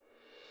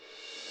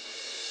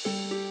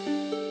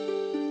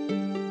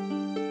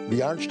the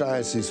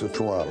Archdiocese of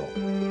Toronto,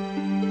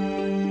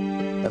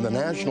 and the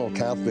National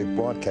Catholic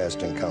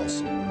Broadcasting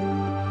Council,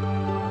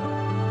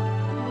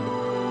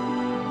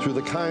 through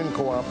the kind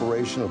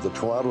cooperation of the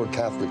Toronto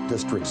Catholic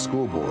District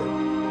School Board,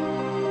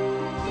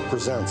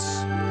 presents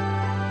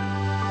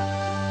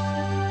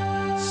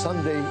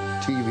Sunday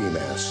TV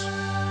Mass.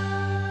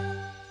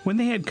 When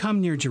they had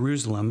come near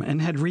Jerusalem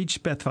and had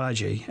reached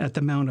Bethphage at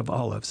the Mount of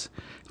Olives,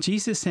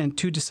 Jesus sent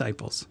 2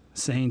 disciples,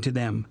 saying to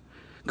them,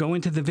 "Go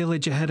into the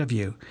village ahead of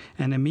you,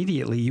 and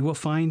immediately you will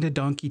find a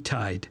donkey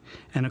tied,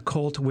 and a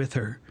colt with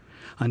her.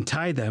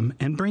 Untie them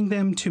and bring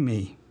them to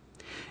me.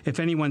 If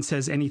anyone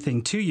says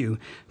anything to you,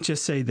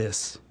 just say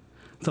this,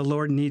 'The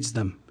Lord needs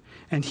them,'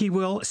 and he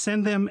will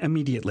send them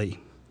immediately."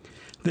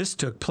 This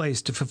took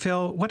place to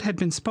fulfill what had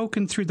been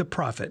spoken through the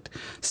prophet,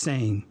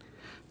 saying,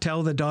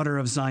 "Tell the daughter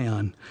of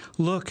Zion,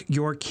 look,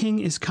 your king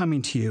is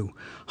coming to you,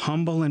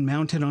 humble and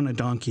mounted on a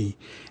donkey,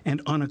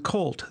 and on a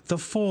colt, the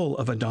foal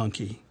of a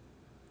donkey."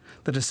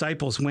 The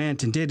disciples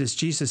went and did as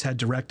Jesus had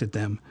directed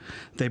them.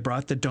 They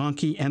brought the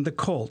donkey and the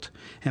colt,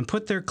 and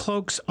put their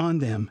cloaks on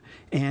them,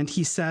 and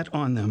he sat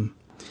on them.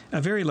 A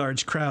very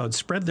large crowd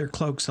spread their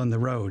cloaks on the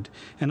road,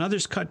 and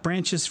others cut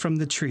branches from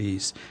the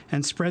trees,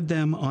 and spread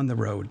them on the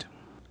road.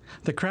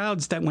 The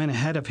crowds that went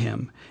ahead of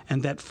him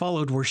and that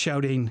followed were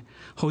shouting,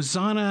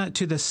 "Hosanna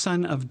to the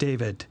Son of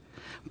David!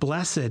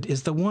 Blessed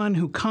is the one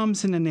who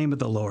comes in the name of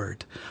the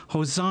Lord!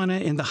 Hosanna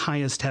in the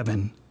highest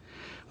heaven!"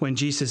 When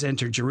Jesus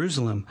entered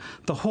Jerusalem,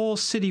 the whole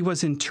city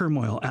was in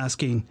turmoil,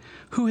 asking,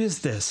 "Who is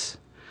this?"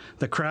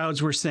 The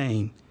crowds were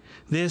saying,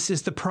 "This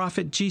is the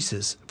prophet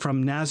Jesus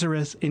from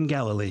Nazareth in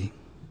Galilee."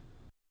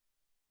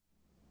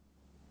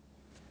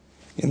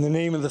 In the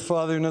name of the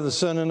Father, and of the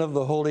Son, and of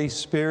the Holy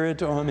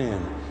Spirit,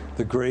 amen.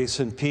 The grace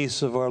and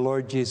peace of our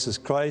Lord Jesus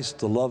Christ,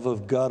 the love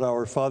of God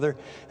our Father,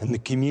 and the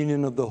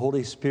communion of the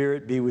Holy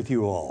Spirit be with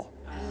you all.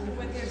 And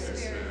with your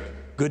spirit.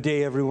 Good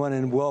day, everyone,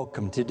 and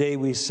welcome. Today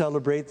we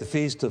celebrate the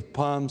feast of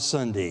Palm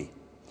Sunday.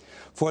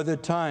 For the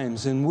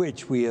times in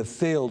which we have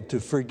failed to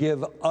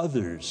forgive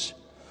others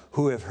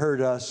who have hurt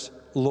us,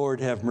 Lord,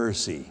 have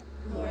mercy.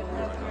 Lord,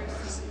 have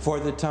mercy. For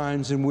the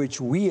times in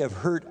which we have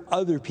hurt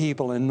other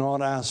people and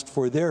not asked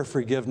for their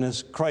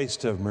forgiveness,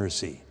 Christ have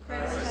mercy.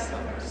 Christ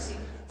have mercy.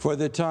 For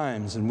the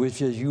times in which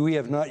we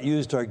have not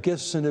used our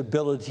gifts and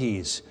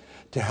abilities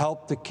to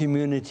help the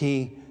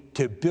community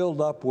to build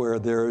up where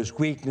there is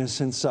weakness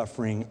and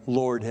suffering,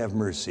 Lord, have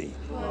mercy.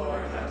 Lord,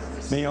 have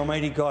mercy. May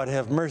Almighty God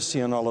have mercy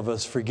on all of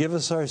us, forgive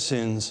us our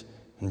sins,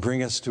 and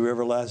bring us to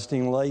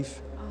everlasting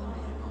life. Amen.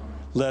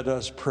 Let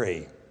us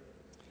pray.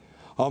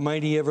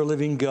 Almighty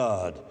ever-living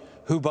God,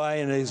 who by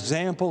an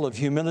example of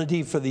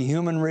humility for the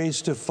human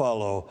race to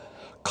follow,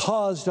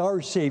 caused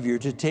our Savior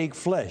to take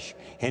flesh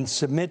and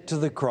submit to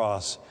the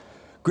cross,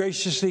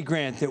 graciously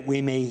grant that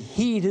we may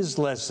heed his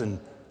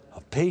lesson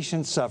of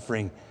patient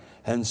suffering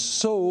and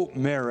so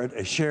merit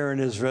a share in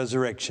his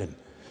resurrection,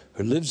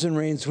 who lives and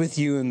reigns with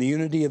you in the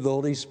unity of the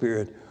Holy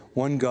Spirit,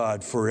 one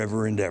God,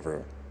 forever and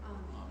ever.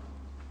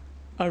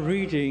 A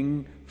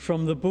reading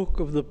from the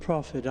book of the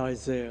prophet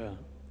Isaiah.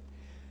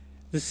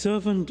 The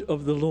servant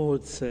of the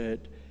Lord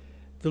said,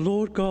 "The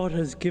Lord God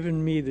has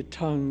given me the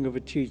tongue of a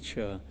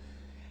teacher,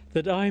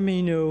 that I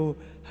may know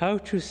how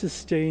to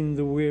sustain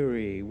the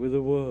weary with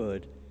a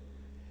word.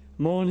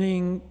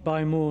 Morning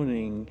by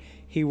morning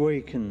he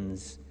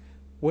wakens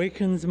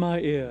my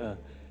ear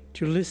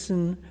to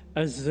listen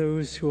as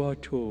those who are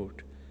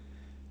taught.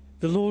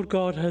 The Lord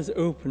God has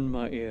opened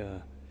my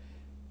ear,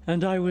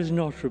 and I was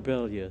not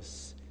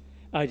rebellious.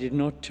 I did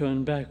not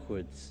turn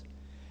backwards.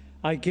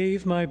 I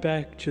gave my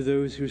back to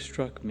those who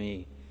struck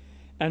me,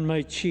 and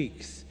my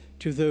cheeks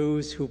to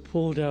those who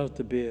pulled out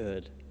the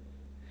beard.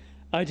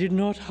 I did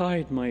not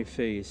hide my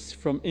face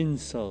from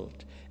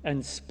insult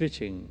and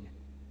spitting.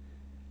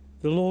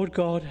 The Lord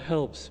God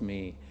helps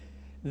me,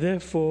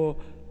 therefore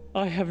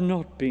I have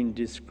not been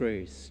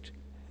disgraced.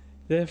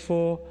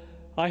 Therefore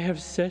I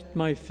have set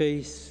my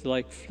face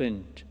like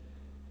flint,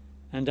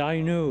 and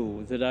I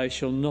know that I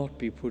shall not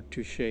be put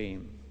to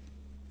shame."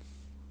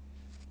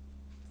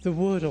 The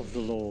word of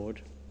the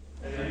Lord.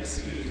 Thanks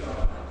be to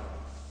God.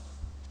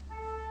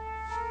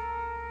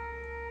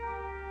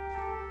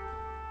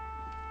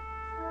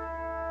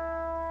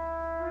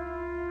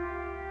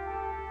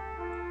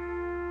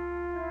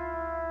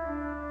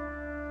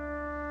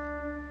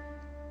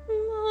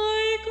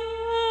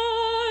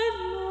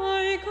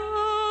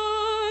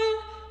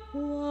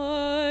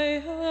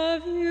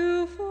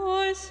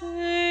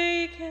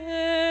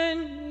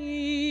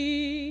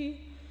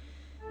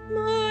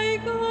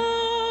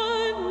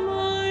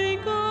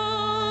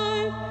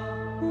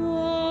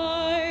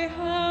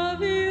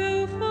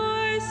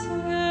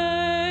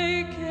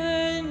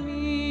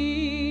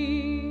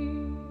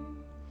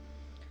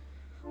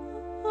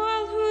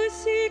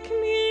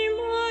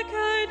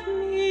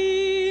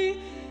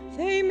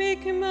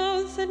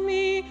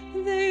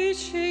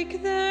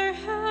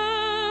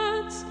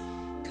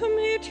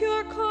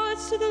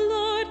 to the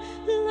Lord,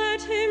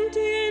 let him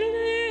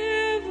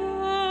deliver.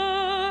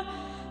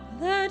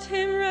 Let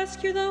him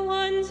rescue the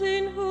ones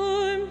in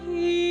whom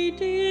he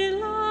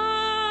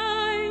delights.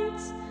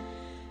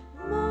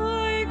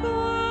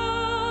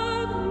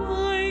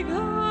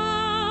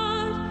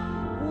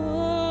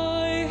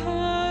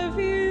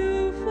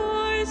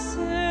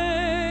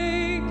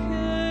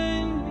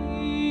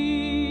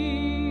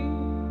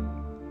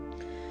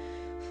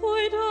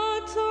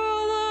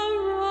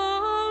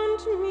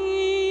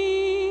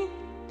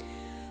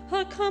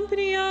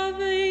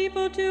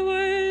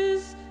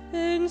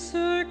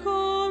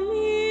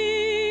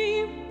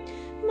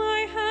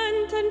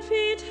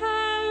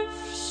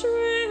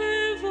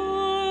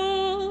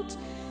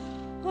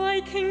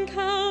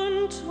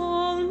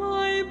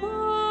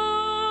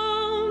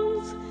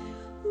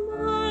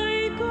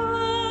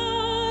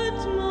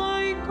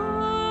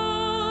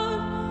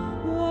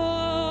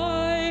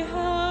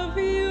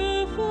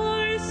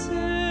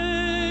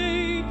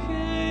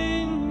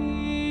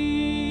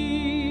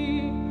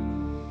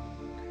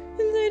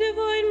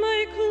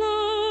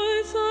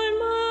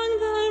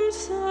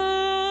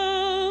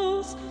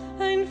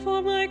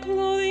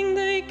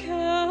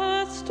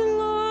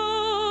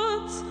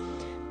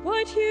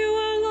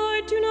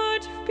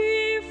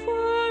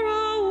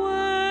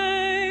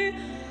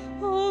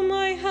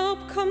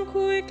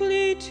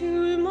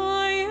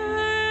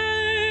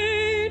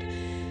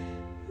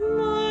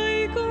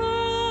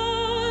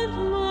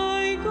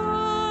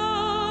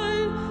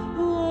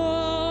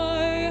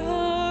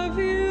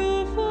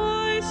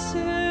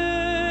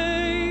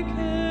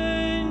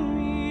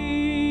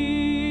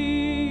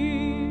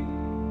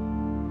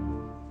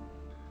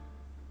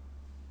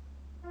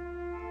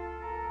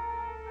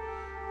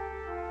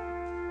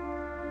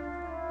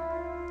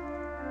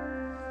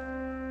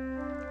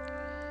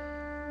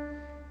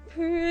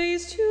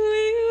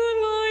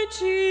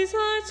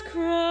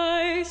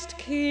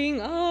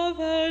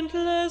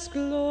 endless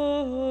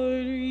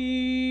glory.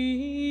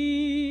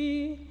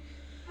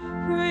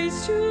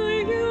 Praise to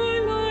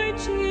you, Lord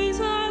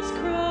Jesus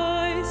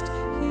Christ,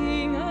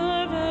 King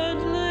of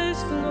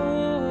endless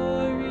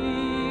glory.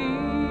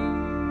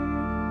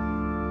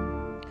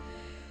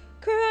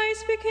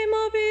 Christ became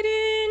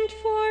obedient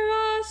for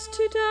us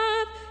to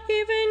death,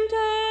 even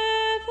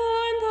death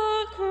on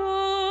the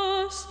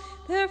cross.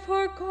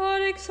 Therefore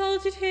God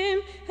exalted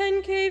him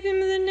and gave him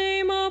the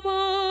name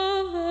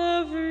above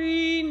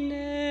every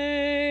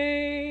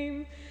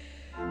name.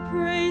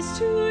 Praise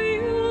to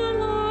you,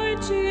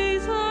 Lord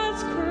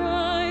Jesus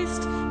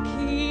Christ,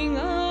 King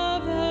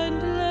of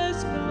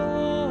endless glory.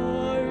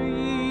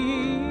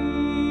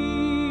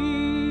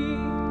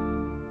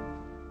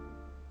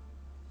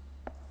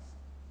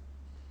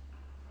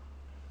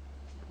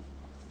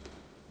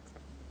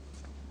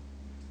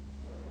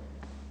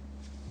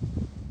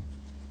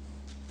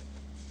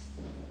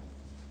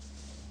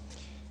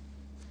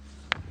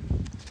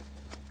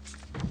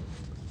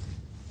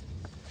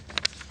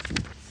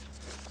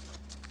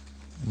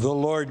 The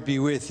Lord be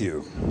with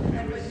you.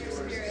 And with your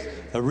spirit.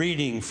 A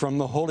reading from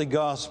the Holy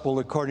Gospel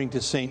according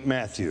to St.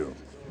 Matthew.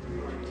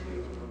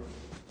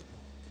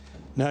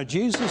 Now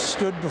Jesus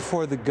stood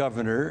before the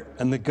governor,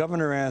 and the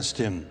governor asked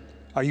him,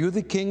 "Are you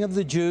the king of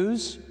the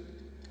Jews?"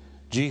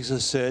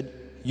 Jesus said,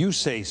 "You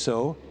say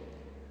so."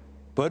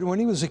 But when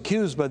he was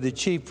accused by the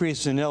chief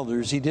priests and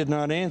elders, he did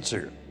not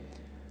answer.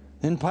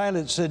 Then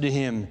Pilate said to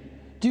him,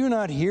 "Do you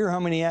not hear how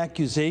many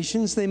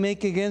accusations they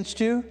make against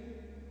you?"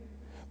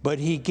 But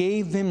he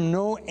gave him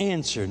no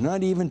answer,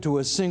 not even to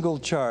a single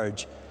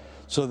charge,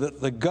 so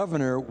that the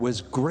governor was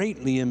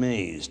greatly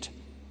amazed.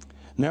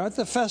 Now at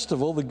the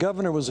festival, the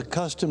governor was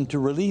accustomed to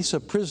release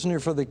a prisoner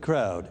for the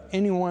crowd,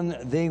 anyone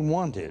they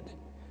wanted.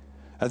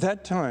 At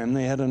that time,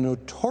 they had a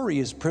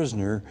notorious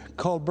prisoner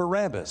called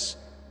Barabbas.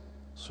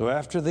 So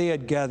after they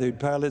had gathered,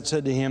 Pilate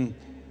said to him,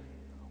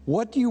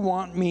 "What do you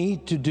want me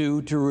to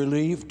do to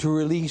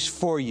release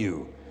for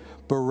you,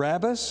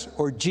 Barabbas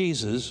or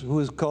Jesus, who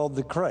is called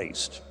the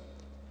Christ?"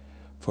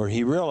 For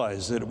he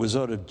realized that it was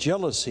out of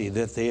jealousy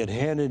that they had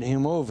handed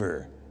him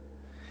over.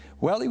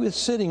 While he was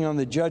sitting on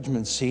the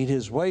judgment seat,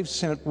 his wife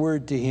sent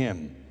word to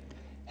him,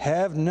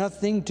 "Have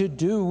nothing to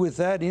do with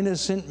that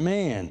innocent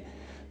man,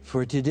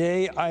 for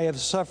today I have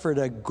suffered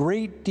a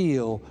great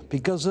deal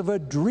because of a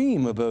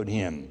dream about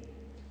him."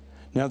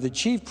 Now the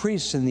chief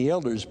priests and the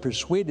elders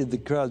persuaded the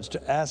crowds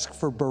to ask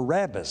for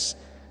Barabbas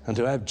and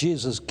to have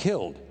Jesus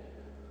killed.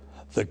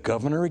 The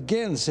governor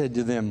again said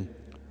to them,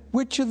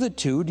 "Which of the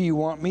two do you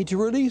want me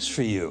to release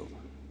for you?"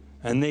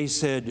 And they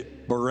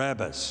said,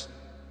 "Barabbas."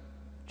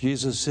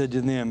 Jesus said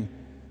to them,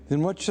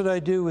 "Then what should I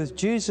do with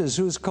Jesus,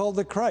 who is called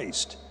the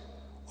Christ?"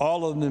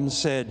 All of them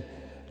said,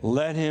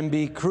 "Let him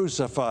be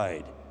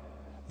crucified."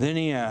 Then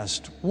he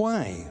asked,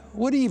 "Why?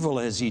 What evil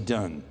has he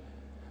done?"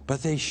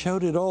 But they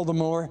shouted all the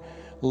more,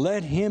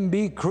 "Let him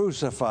be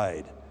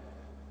crucified."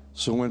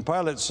 So when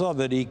Pilate saw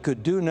that he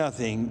could do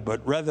nothing,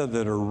 but rather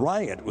that a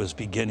riot was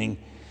beginning,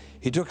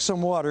 he took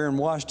some water and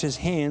washed his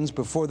hands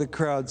before the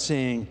crowd,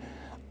 saying,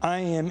 "I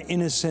am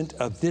innocent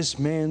of this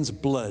man's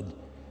blood.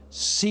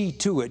 See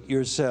to it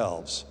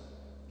yourselves."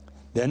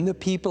 Then the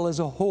people as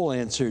a whole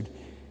answered,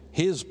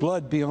 "His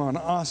blood be on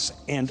us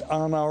and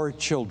on our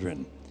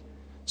children."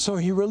 So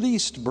he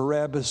released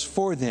Barabbas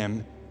for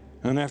them,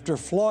 and after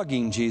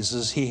flogging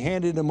Jesus, he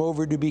handed him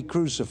over to be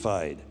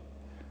crucified.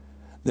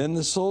 Then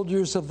the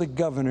soldiers of the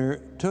governor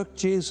took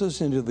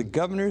Jesus into the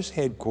governor's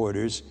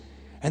headquarters,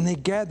 and they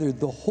gathered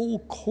the whole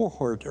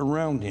cohort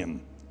around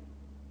him.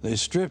 They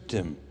stripped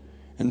him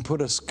and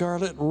put a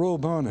scarlet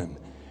robe on him,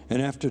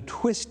 and after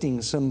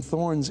twisting some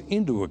thorns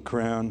into a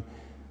crown,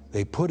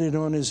 they put it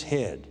on his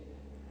head.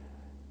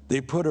 They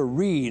put a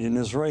reed in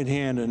his right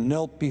hand and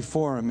knelt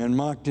before him and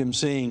mocked him,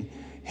 saying,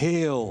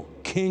 "Hail,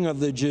 King of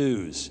the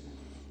Jews!"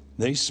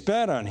 They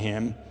spat on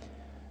him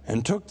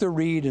and took the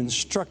reed and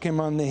struck him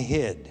on the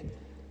head.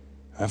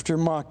 After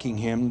mocking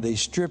him, they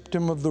stripped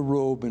him of the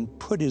robe and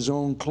put his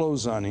own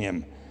clothes on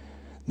him.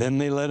 Then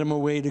they led him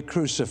away to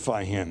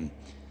crucify him.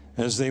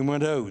 As they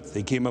went out,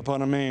 they came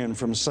upon a man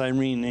from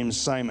Cyrene named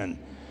Simon.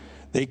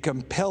 They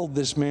compelled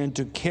this man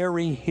to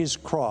carry his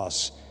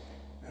cross.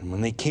 And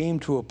when they came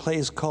to a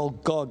place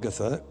called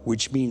Golgotha,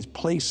 which means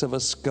place of a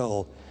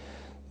skull,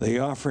 they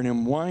offered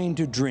him wine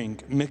to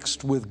drink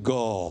mixed with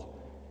gall.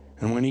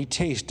 And when he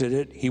tasted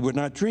it, he would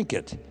not drink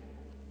it.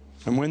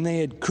 And when they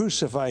had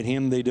crucified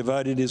him, they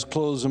divided his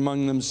clothes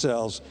among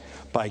themselves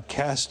by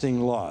casting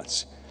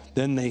lots.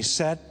 Then they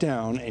sat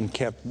down and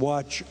kept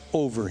watch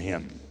over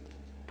him.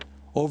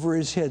 Over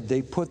his head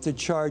they put the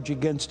charge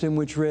against him,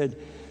 which read,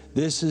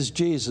 "This is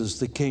Jesus,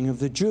 the King of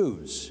the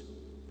Jews."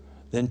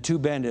 Then two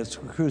bandits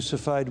were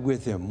crucified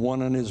with him,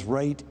 one on his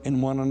right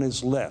and one on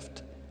his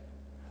left.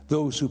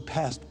 Those who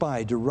passed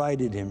by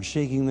derided him,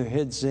 shaking their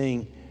heads,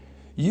 saying,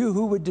 "You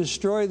who would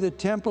destroy the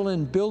temple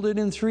and build it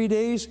in 3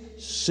 days,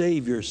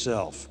 save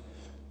yourself.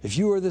 If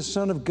you are the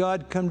Son of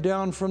God, come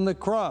down from the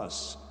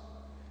cross."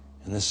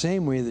 In the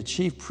same way, the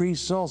chief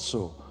priests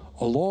also,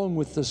 along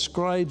with the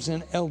scribes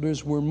and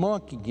elders, were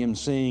mocking him,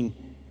 saying,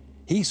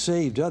 He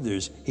saved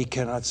others. He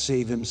cannot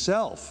save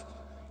himself.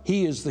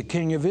 He is the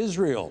King of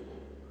Israel.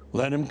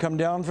 Let him come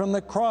down from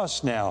the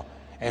cross now,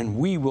 and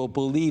we will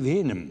believe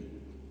in him.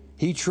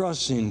 He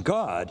trusts in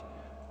God.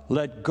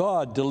 Let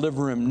God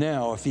deliver him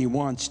now if he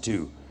wants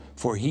to,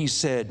 for he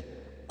said,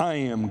 I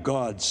am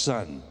God's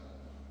son.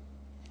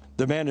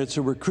 The bandits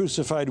who were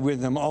crucified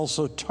with him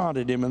also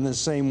taunted him in the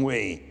same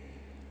way.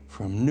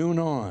 From noon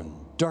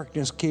on,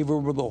 darkness came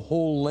over the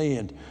whole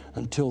land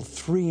until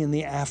 3 in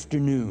the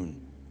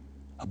afternoon.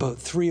 About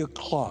 3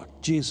 o'clock,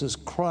 Jesus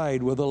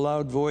cried with a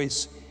loud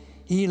voice,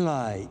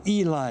 Eli,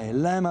 Eli,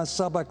 lama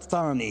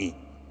sabachthani.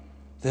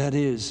 That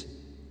is,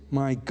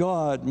 my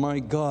God,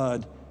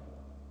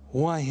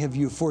 why have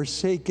you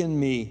forsaken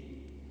me?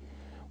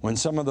 When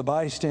some of the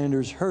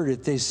bystanders heard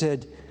it, they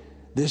said,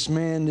 this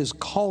man is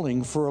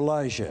calling for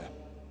Elijah.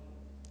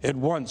 At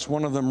once,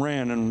 one of them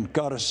ran and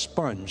got a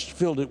sponge,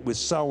 filled it with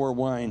sour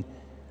wine,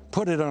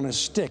 put it on a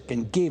stick,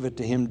 and gave it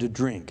to him to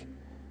drink.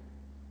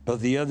 But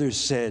the others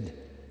said,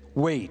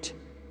 wait,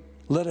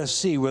 let us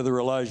see whether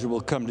Elijah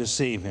will come to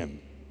save him.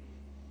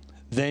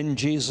 Then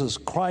Jesus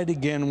cried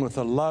again with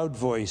a loud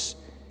voice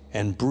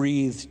and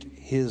breathed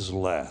his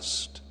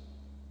last.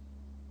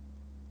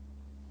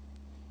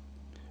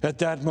 At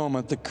that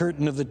moment, the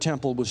curtain of the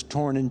temple was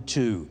torn in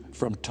two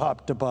from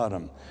top to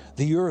bottom.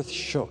 The earth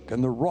shook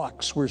and the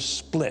rocks were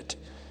split.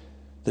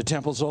 The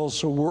temples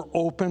also were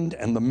opened,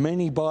 and the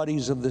many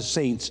bodies of the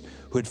saints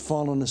who had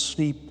fallen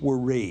asleep were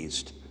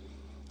raised.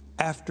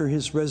 After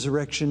his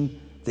resurrection,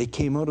 they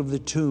came out of the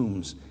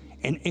tombs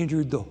and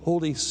entered the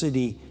holy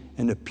city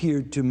and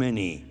appeared to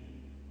many.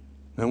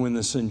 And when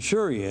the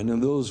centurion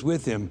and those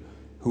with him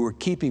who were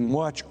keeping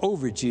watch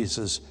over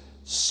Jesus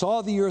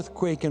saw the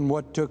earthquake and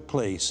what took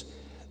place,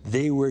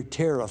 they were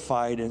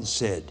terrified and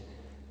said,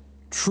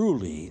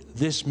 truly,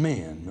 this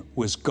man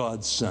was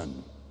God's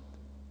son.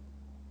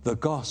 The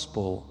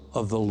Gospel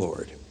of the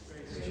Lord.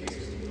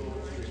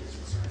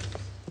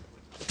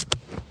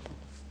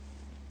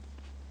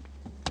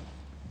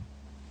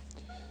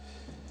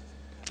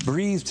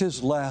 Breathed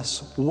his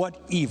last,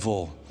 what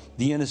evil,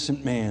 the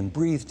innocent man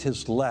breathed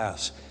his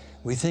last.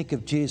 We think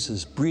of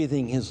Jesus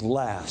breathing his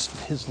last,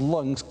 his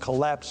lungs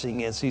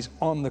collapsing as he's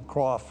on the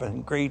cross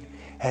in great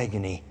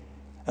agony.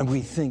 And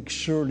we think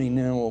surely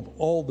now of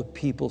all the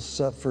people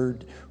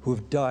suffered who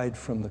have died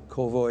from the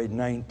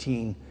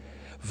COVID-19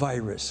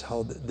 virus,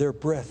 how their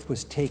breath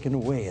was taken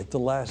away at the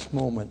last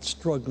moment,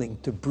 struggling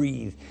to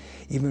breathe.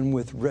 Even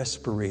with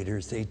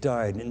respirators, they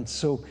died. And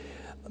so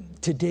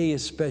today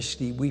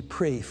especially, we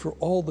pray for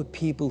all the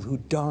people who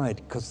died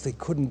because they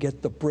couldn't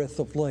get the breath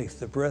of life,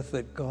 the breath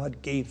that God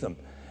gave them.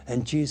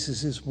 And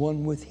Jesus is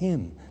one with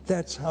him.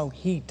 That's how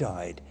he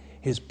died.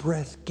 His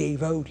breath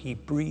gave out, he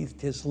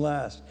breathed his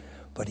last.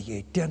 But he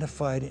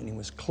identified and he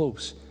was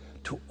close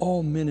to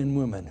all men and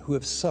women who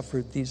have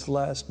suffered these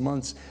last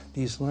months,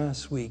 these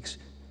last weeks,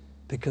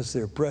 because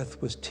their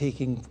breath was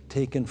taken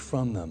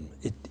from them.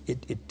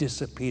 It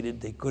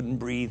dissipated, they couldn't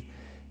breathe,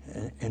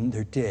 and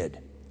they're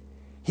dead.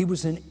 He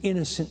was an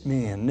innocent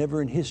man.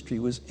 Never in history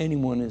was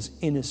anyone as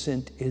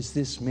innocent as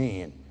this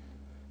man.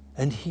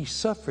 And he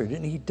suffered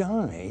and he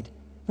died,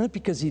 not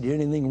because he did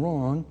anything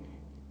wrong.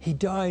 He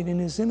died in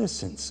his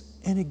innocence.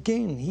 And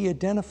again, he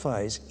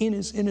identifies in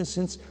his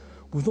innocence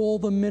with all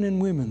the men and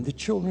women, the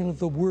children of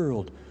the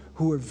world,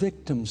 who are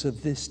victims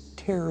of this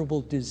terrible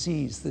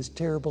disease, this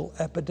terrible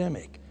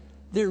epidemic.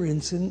 They're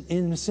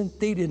innocent,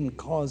 they didn't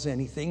cause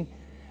anything,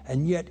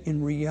 and yet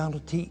in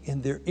reality,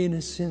 in their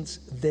innocence,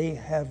 they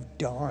have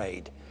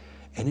died.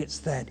 And it's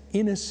that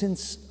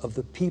innocence of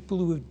the people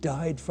who have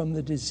died from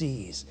the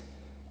disease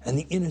and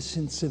the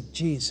innocence of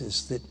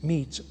Jesus that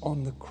meets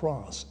on the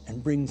cross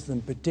and brings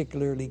them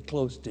particularly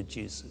close to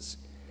Jesus.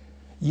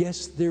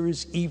 Yes, there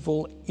is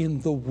evil in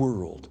the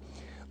world.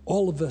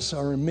 All of us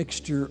are a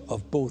mixture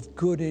of both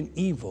good and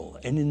evil,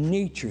 and in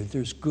nature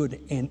there's good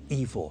and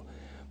evil.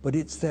 But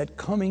it's that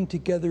coming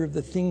together of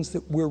the things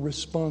that we're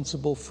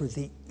responsible for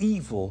the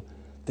evil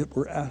that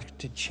we're asked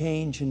to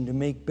change and to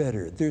make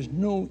better. There's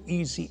no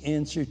easy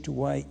answer to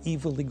why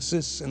evil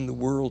exists in the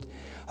world.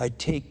 I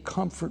take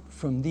comfort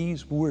from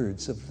these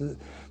words of the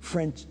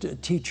French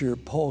teacher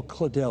Paul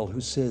Claudel,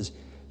 who says,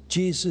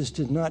 Jesus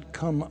did not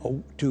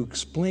come to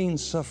explain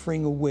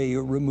suffering away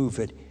or remove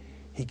it.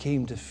 He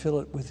came to fill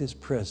it with his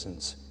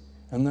presence.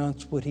 And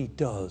that's what he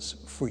does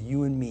for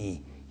you and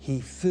me. He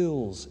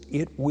fills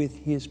it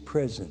with his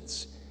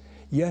presence.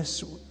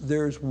 Yes,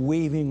 there's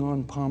waving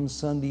on Palm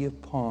Sunday of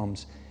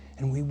Palms,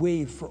 and we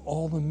wave for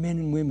all the men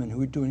and women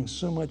who are doing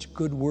so much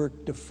good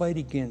work to fight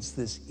against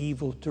this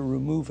evil, to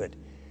remove it.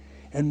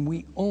 And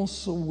we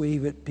also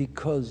wave it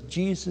because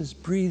Jesus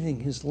breathing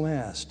his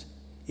last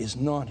is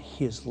not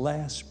his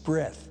last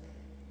breath.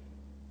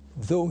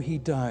 Though he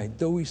died,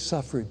 though he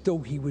suffered, though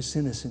he was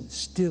innocent,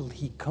 still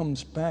he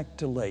comes back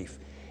to life.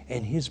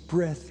 And his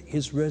breath,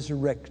 his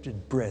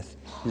resurrected breath,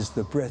 is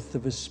the breath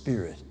of his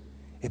Spirit.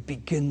 It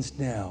begins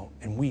now,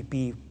 and we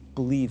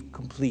believe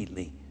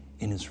completely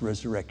in his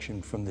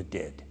resurrection from the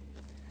dead.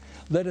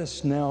 Let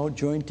us now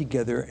join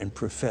together and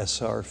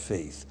profess our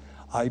faith.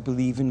 I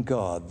believe in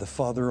God, the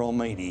Father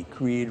Almighty,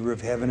 creator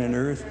of heaven and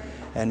earth,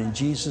 and in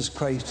Jesus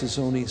Christ, his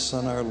only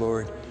Son, our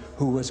Lord,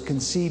 who was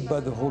conceived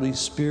by the Holy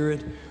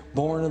Spirit,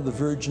 born of the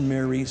Virgin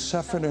Mary,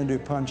 suffered under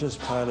Pontius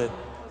Pilate,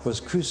 was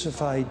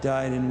crucified,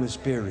 died, and was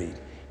buried.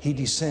 He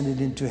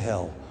descended into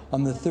hell.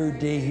 On the third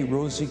day he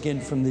rose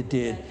again from the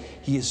dead.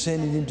 He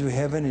ascended into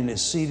heaven and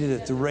is seated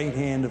at the right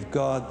hand of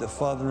God, the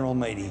Father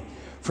Almighty.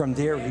 From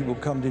there he will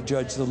come to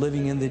judge the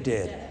living and the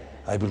dead.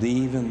 I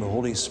believe in the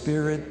Holy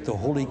Spirit, the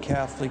Holy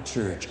Catholic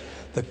Church,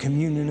 the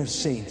communion of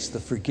saints, the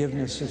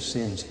forgiveness of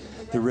sins,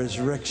 the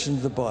resurrection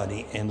of the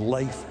body, and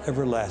life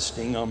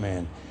everlasting.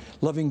 Amen.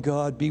 Loving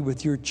God, be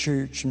with your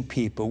church and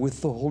people,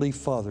 with the Holy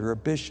Father, our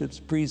bishops,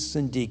 priests,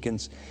 and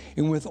deacons,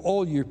 and with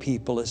all your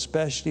people,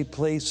 especially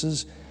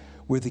places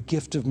where the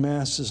gift of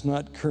Mass is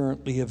not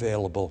currently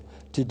available.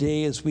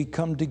 Today, as we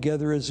come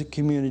together as a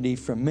community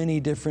from many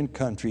different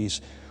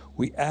countries,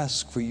 we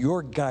ask for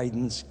your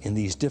guidance in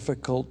these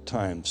difficult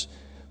times.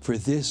 For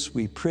this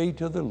we pray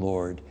to the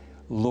Lord.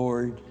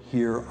 Lord,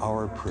 hear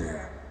our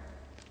prayer.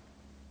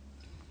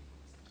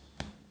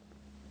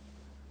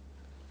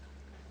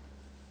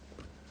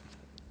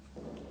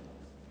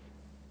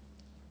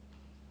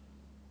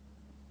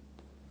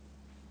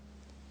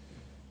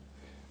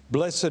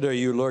 Blessed are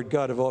you, Lord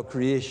God of all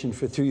creation,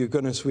 for through your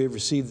goodness we have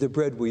received the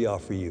bread we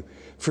offer you.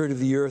 Fruit of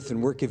the earth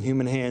and work of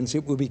human hands,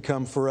 it will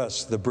become for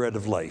us the bread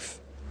of life.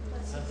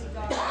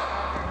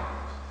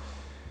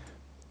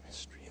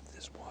 Mystery of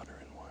this water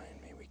and wine,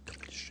 may we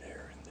come to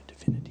share in the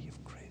divinity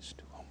of Christ,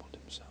 who humbled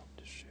himself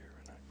to share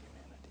in our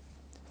humanity.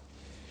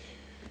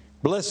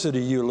 Blessed are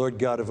you, Lord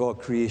God of all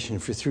creation,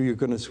 for through your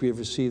goodness we have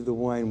received the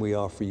wine we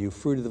offer you.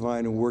 Fruit of the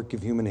vine and work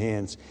of human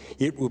hands,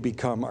 it will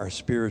become our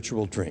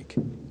spiritual drink.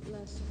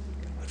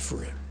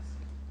 Forever.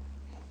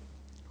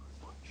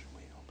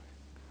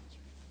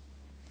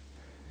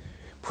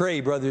 Pray,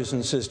 brothers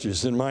and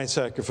sisters, that my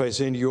sacrifice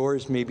and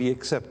yours may be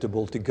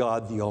acceptable to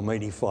God, the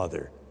Almighty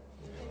Father.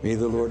 May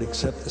the Lord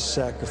accept the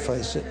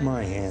sacrifice at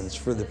my hands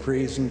for the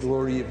praise and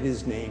glory of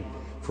his name,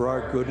 for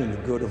our good and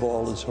the good of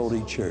all his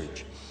holy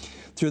church.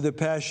 Through the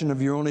passion of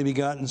your only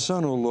begotten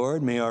Son, O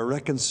Lord, may our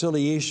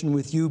reconciliation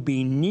with you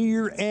be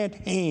near at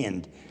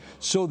hand,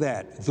 so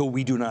that, though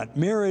we do not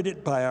merit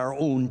it by our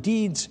own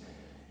deeds,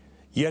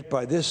 yet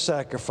by this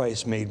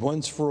sacrifice made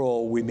once for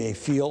all, we may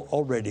feel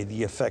already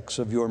the effects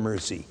of your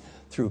mercy,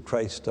 through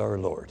Christ our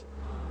Lord.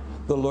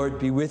 The Lord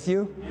be with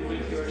you. And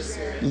with your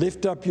spirit.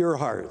 Lift up your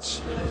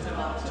hearts.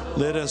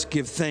 Let us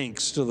give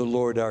thanks to the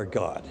Lord our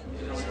God.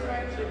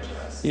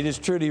 It is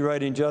truly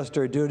right and just,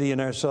 our duty and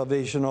our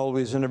salvation,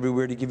 always and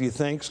everywhere, to give you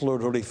thanks,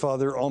 Lord, Holy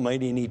Father,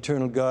 Almighty and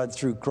eternal God,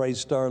 through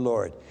Christ our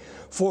Lord.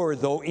 For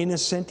though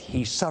innocent,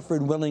 he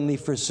suffered willingly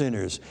for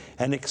sinners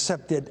and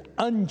accepted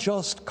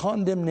unjust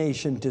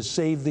condemnation to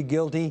save the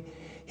guilty.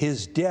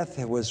 His death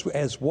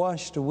has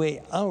washed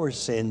away our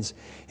sins,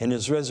 and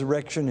his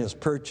resurrection has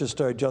purchased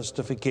our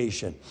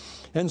justification.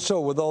 And so,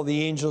 with all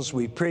the angels,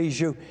 we praise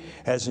you,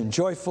 as in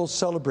joyful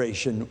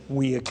celebration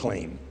we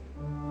acclaim.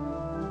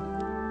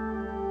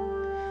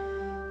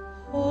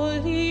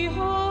 Holy,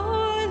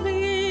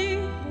 holy,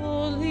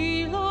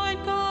 holy Lord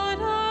God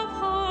of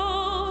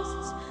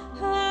hosts,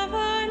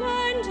 heaven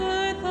and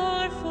earth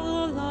are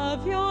full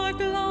of your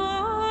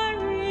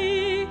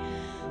glory.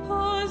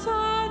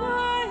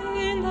 Hosanna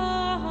in the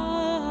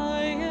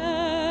highest.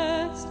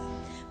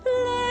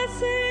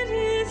 Blessed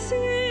is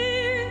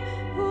he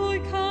who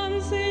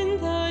comes in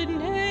the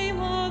name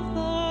of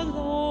the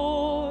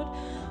Lord.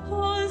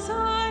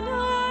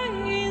 Hosanna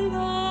in the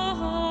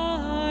highest.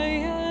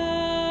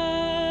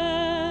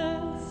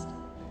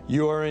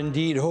 You are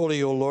indeed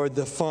holy, O Lord,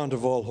 the fount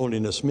of all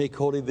holiness. Make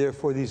holy,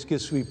 therefore, these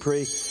gifts, we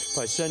pray,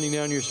 by sending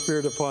down your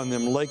Spirit upon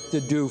them like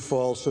the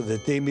dewfall, so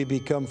that they may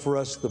become for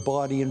us the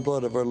body and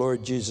blood of our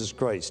Lord Jesus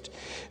Christ.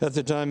 At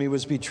the time he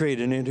was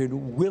betrayed and entered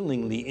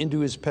willingly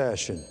into his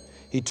passion,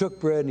 he took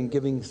bread and,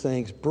 giving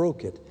thanks,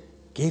 broke it,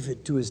 gave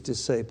it to his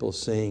disciples,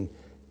 saying,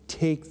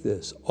 "Take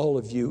this, all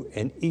of you,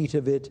 and eat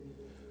of it,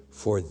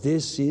 for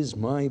this is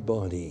my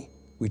body,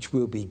 which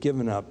will be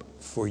given up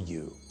for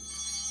you."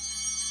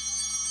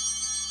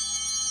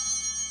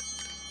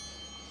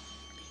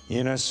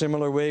 In a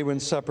similar way,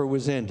 when supper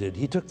was ended,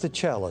 he took the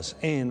chalice,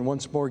 and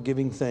once more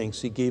giving thanks,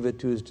 he gave it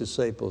to his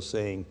disciples,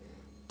 saying,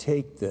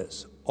 "Take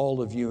this,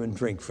 all of you, and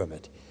drink from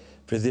it.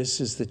 For this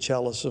is the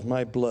chalice of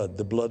my blood,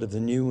 the blood of the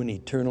new and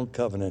eternal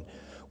covenant,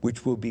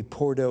 which will be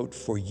poured out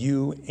for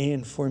you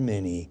and for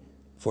many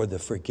for the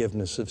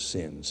forgiveness of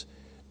sins.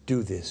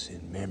 Do this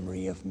in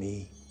memory of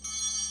me."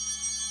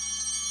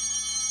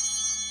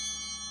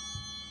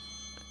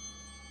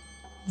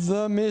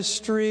 The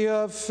mystery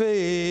of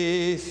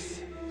faith.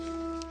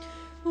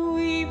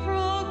 We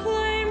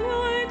proclaim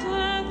your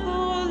death,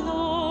 O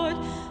Lord,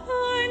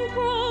 and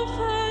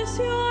profess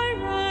your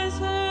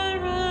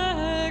resurrection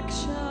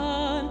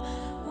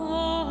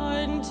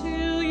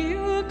until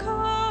you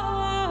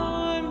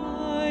come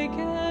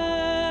again.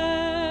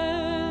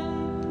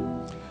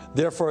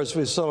 Therefore, as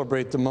we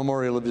celebrate the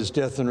memorial of his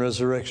death and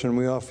resurrection,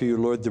 we offer you,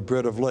 Lord, the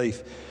bread of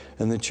life,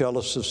 and the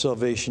chalice of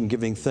salvation,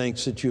 giving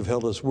thanks that you've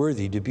held us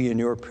worthy to be in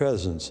your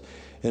presence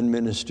and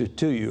minister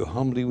to you.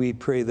 Humbly we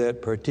pray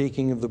that,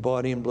 partaking of the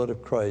body and blood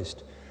of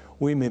Christ,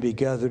 we may be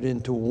gathered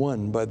into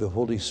one by the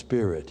Holy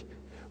Spirit.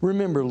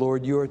 Remember,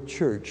 Lord, your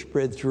church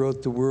spread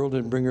throughout the world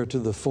and bring her to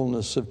the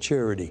fullness of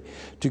charity,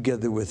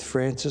 together with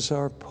Francis,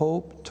 our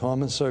Pope,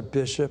 Thomas, our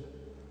Bishop,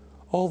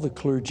 all the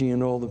clergy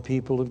and all the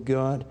people of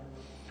God.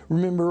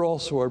 Remember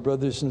also our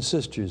brothers and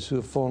sisters who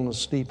have fallen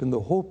asleep in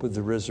the hope of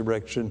the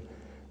resurrection,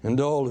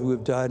 and all who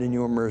have died in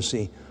your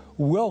mercy.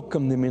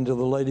 Welcome them into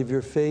the light of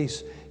your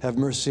face. Have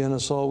mercy on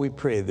us all, we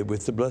pray, that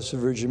with the Blessed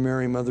Virgin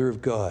Mary, Mother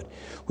of God,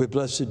 with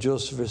blessed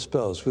Joseph, her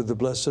spouse, with the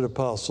blessed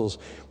apostles,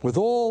 with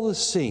all the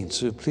saints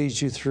who have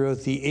pleased you throughout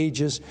the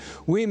ages,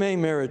 we may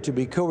merit to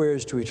be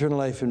co-heirs to eternal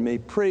life and may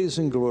praise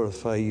and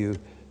glorify you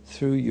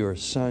through your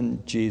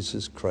Son,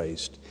 Jesus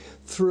Christ.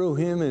 Through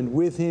him and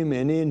with him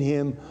and in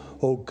him,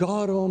 O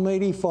God,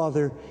 Almighty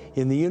Father,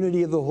 in the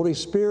unity of the Holy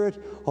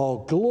Spirit,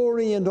 all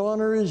glory and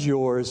honor is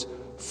yours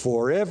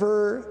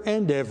forever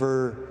and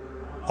ever.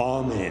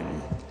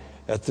 Amen.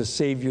 At the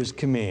Savior's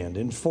command,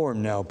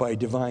 informed now by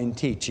divine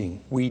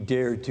teaching, we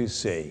dare to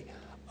say,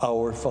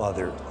 Our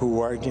Father, who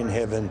art in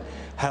heaven,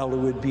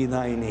 hallowed be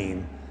thy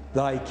name.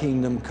 Thy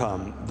kingdom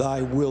come,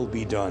 thy will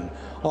be done,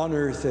 on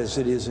earth as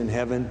it is in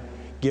heaven.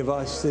 Give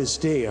us this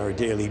day our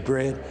daily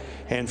bread,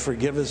 and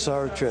forgive us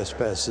our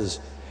trespasses,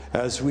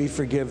 as we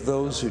forgive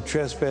those who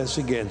trespass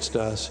against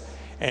us.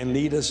 And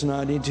lead us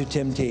not into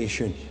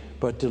temptation,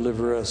 but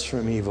deliver us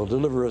from evil.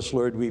 Deliver us,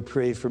 Lord, we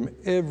pray, from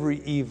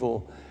every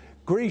evil.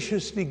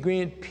 Graciously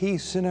grant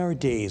peace in our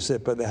days,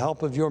 that by the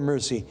help of your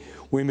mercy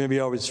we may be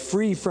always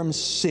free from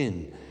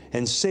sin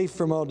and safe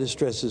from all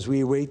distresses. We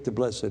await the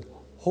blessed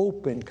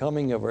hope and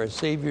coming of our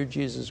Savior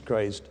Jesus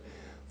Christ.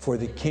 For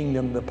the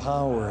kingdom, the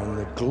power, and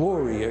the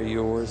glory are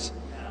yours.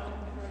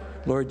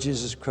 Lord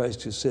Jesus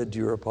Christ, who said to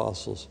your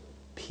apostles,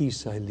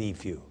 Peace I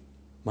leave you,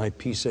 my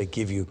peace I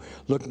give you.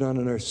 Look not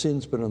on our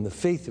sins, but on the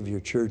faith of your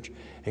church,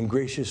 and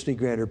graciously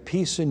grant her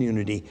peace and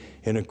unity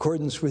in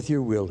accordance with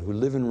your will, who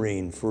live and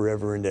reign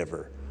forever and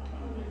ever.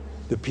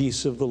 The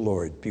peace of the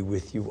Lord be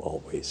with you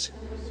always.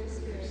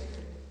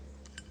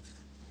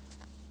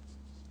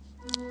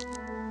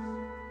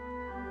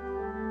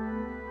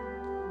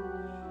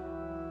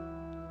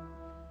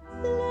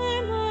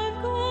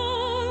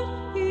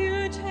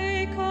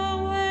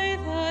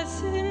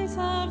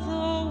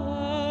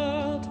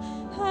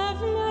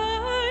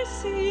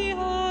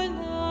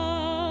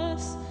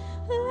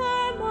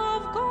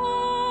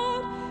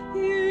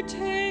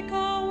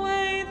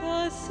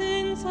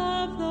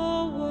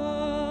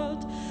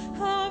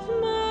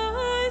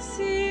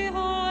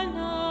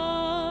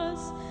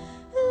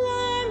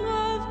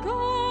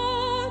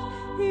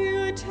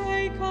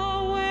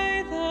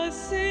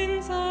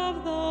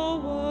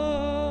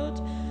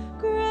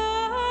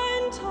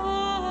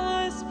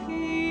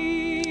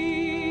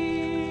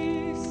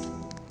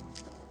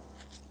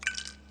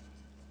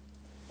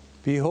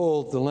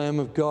 Behold the Lamb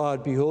of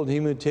God, behold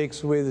him who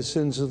takes away the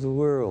sins of the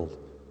world.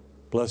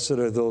 Blessed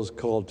are those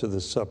called to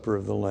the supper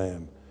of the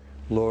Lamb.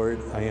 Lord,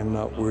 I am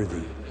not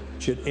worthy,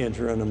 should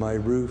enter under my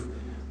roof,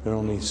 but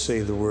only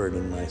say the word,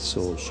 and my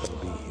soul shall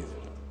be healed.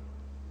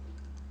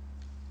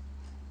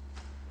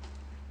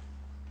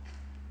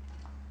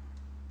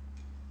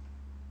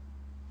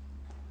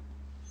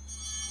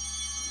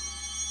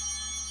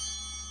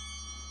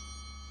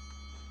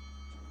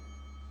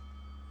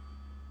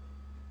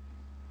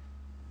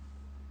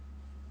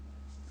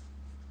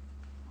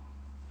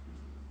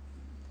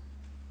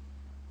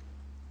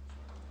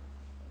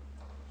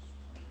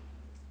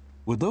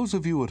 Would those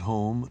of you at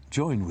home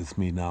join with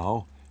me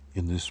now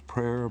in this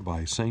prayer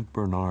by Saint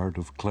Bernard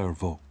of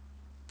Clairvaux?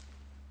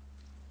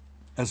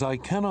 As I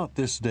cannot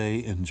this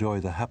day enjoy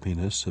the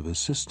happiness of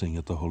assisting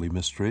at the Holy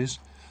Mysteries,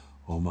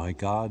 O my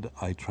God,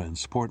 I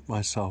transport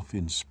myself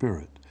in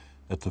spirit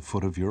at the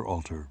foot of your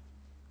altar.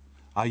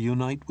 I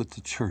unite with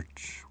the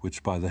Church,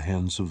 which by the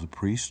hands of the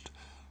priest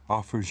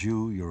offers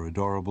you your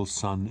adorable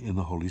Son in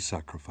the holy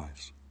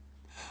sacrifice.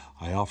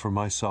 I offer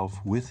myself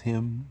with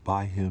him,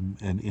 by him,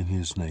 and in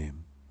his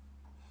name.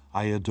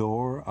 I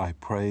adore, I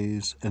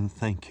praise, and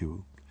thank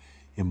you,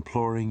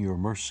 imploring your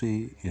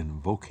mercy,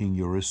 invoking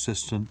your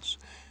assistance,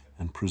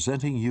 and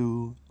presenting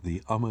you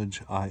the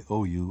homage I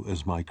owe you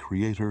as my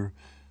Creator,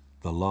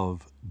 the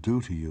love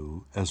due to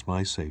you as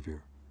my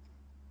Savior.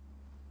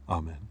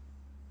 Amen.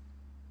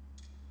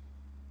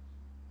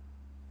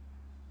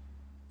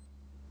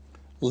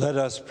 Let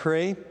us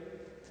pray.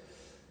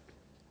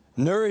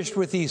 Nourished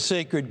with these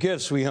sacred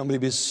gifts, we humbly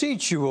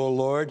beseech you, O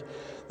Lord,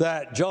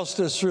 that just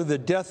as through the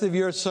death of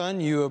your Son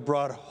you have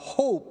brought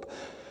hope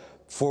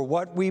for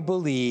what we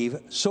believe,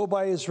 so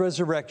by his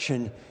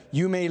resurrection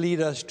you may lead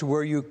us to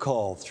where you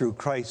call, through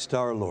Christ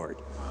our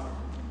Lord.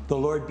 The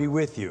Lord be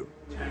with you.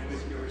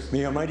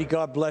 May Almighty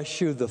God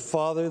bless you, the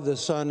Father, the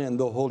Son, and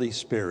the Holy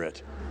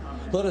Spirit.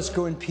 Let us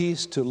go in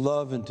peace to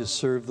love and to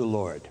serve the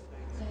Lord.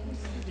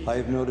 I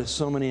have noticed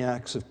so many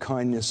acts of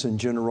kindness and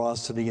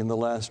generosity in the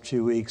last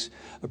few weeks.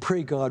 I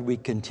pray, God, we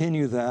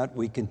continue that.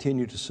 We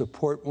continue to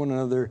support one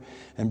another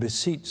and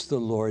beseech the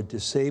Lord to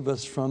save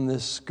us from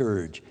this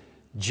scourge.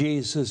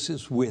 Jesus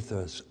is with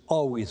us,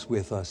 always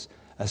with us,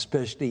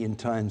 especially in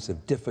times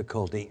of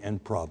difficulty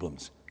and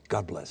problems.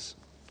 God bless.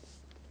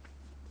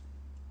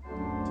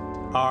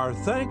 Our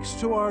thanks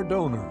to our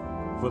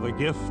donor for the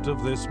gift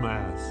of this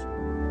Mass.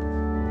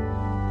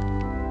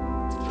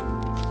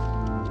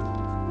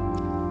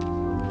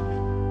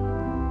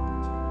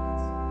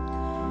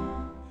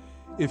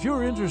 If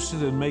you're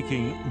interested in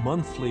making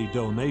monthly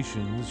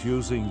donations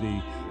using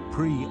the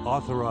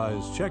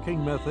pre-authorized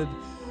checking method,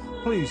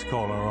 please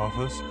call our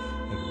office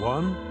at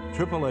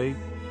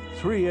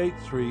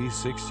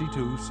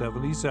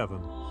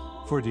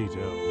 1-888-383-6277 for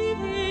details.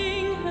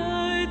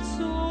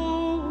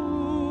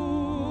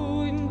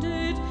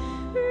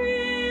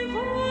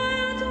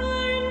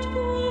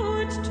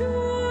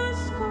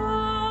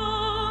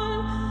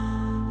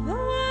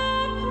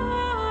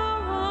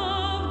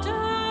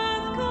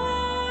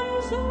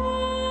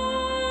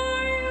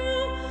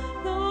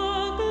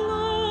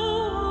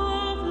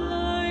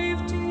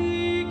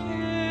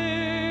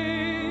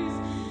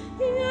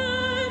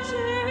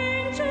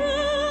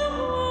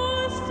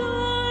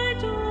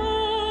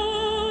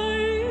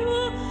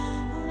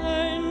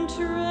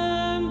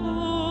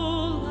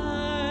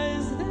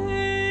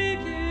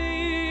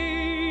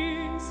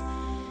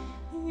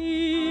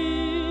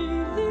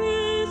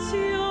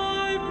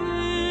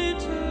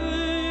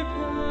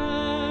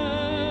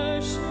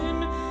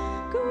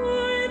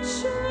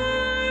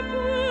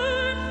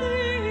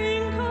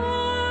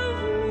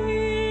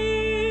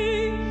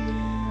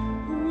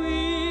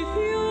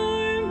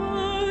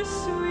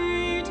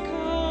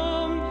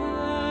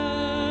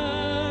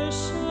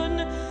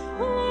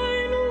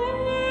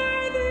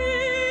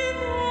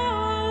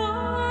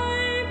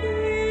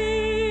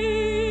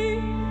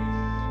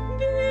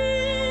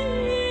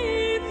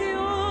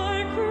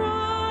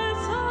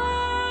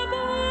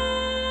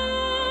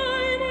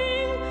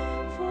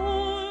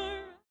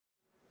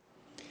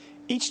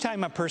 Each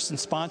time a person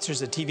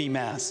sponsors a TV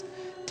Mass,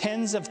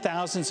 tens of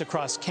thousands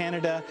across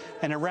Canada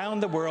and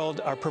around the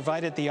world are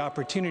provided the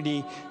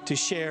opportunity to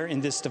share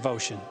in this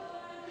devotion.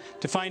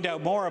 To find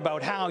out more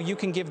about how you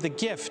can give the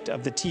gift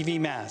of the TV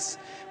Mass,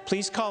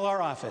 please call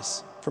our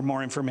office for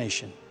more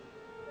information.